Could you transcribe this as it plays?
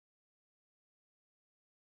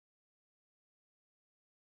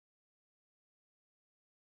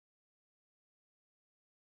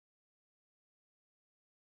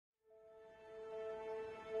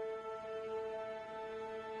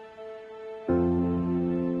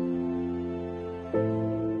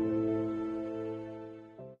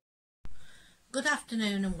Good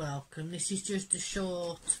afternoon and welcome. This is just a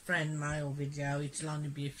short friend mail video. It'll only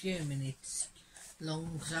be a few minutes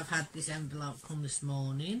long because I've had this envelope come this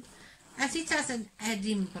morning. As it has an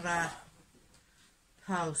Edinburgh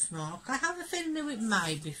postmark, I have a feeling who it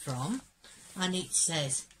may be from, and it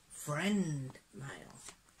says friend mail.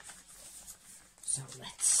 So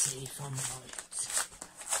let's see if I'm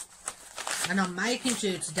right. And I'm making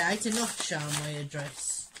sure today to not show my address.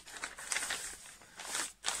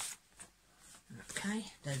 Okay,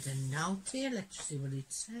 there's a note here. Let's see what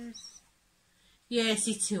it says. Yes,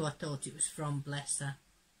 it's who I thought it was from, bless her.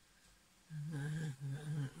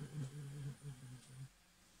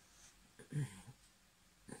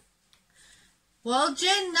 Well,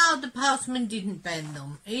 Jen, no, the postman didn't bend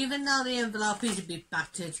them. Even though the envelope is a bit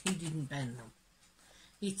battered, he didn't bend them.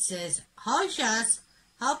 It says, "Hi Shaz,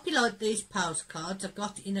 hope you like these postcards I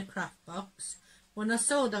got in a craft box. When I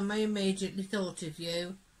saw them, I immediately thought of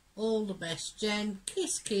you. All the best, Jen.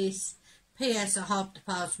 Kiss, kiss. P.S. I hope the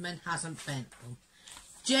postman hasn't bent them."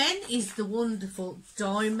 Jen is the wonderful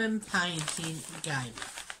diamond painting gamer.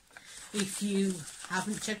 If you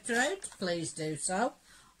haven't checked her out, please do so.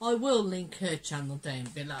 I will link her channel down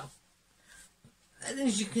below. And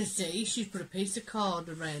as you can see, she's put a piece of card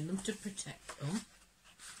around them to protect them.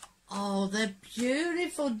 Oh, they're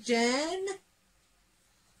beautiful, Jen.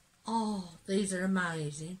 Oh, these are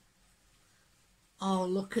amazing. Oh,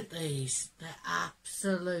 look at these. They're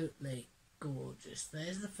absolutely gorgeous.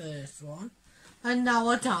 There's the first one. And no,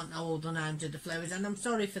 I don't know all the names of the flowers. And I'm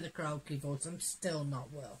sorry for the croaky voice. I'm still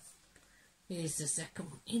not well. Here's the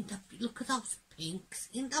second one. Look at those pinks.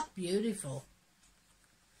 Isn't that beautiful?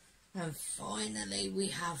 And finally, we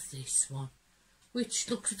have this one, which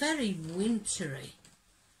looks very wintry.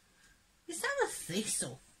 Is that a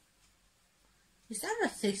thistle? Is that a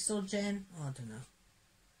thistle, Jen? I don't know.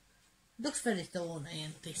 Looks very thorny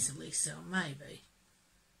and thistly, so maybe.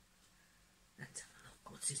 Let's have a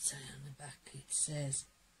look. What's it say on the back? It says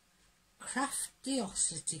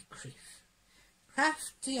Craftiosity Criff.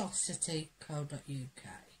 Craftiosity.co.uk.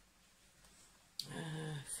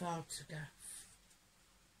 Photograph.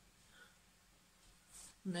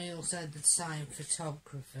 Neil said the same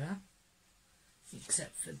photographer,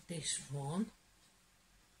 except for this one.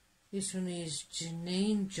 This one is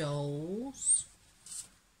Janine Joles.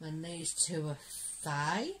 And these two are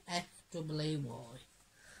Faye, F-E-E-Y.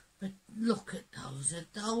 But look at those. Are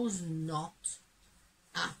those not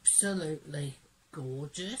absolutely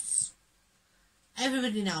gorgeous?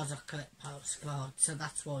 Everybody knows I collect postcards, so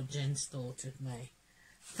that's why Jen's thought of me.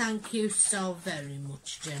 Thank you so very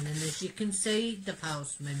much, Jen. And as you can see, the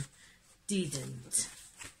postman didn't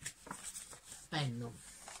bend them.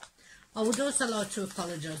 I would also like to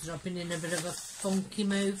apologise that I've been in a bit of a funky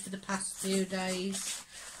mood for the past few days.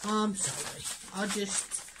 I'm sorry.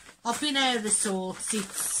 I've been out of sorts.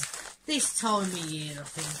 It's this time of year, I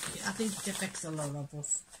think it affects a lot of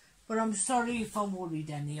us. But I'm sorry if I worried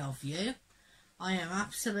any of you. I am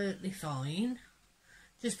absolutely fine.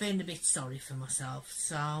 Just being a bit sorry for myself.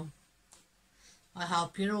 So, I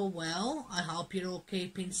hope you're all well. I hope you're all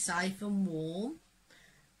keeping safe and warm.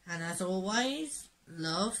 And as always,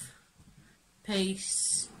 love,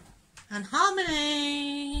 peace and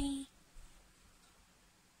harmony.